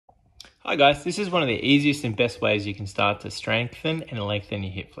Hi guys, this is one of the easiest and best ways you can start to strengthen and lengthen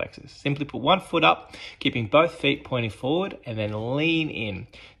your hip flexors. Simply put one foot up, keeping both feet pointing forward, and then lean in.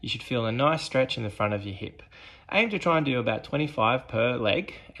 You should feel a nice stretch in the front of your hip. Aim to try and do about 25 per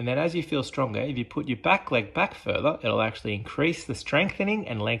leg, and then as you feel stronger, if you put your back leg back further, it'll actually increase the strengthening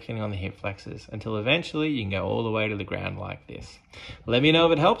and lengthening on the hip flexors until eventually you can go all the way to the ground like this. Let me know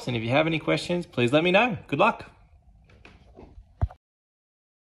if it helps, and if you have any questions, please let me know. Good luck.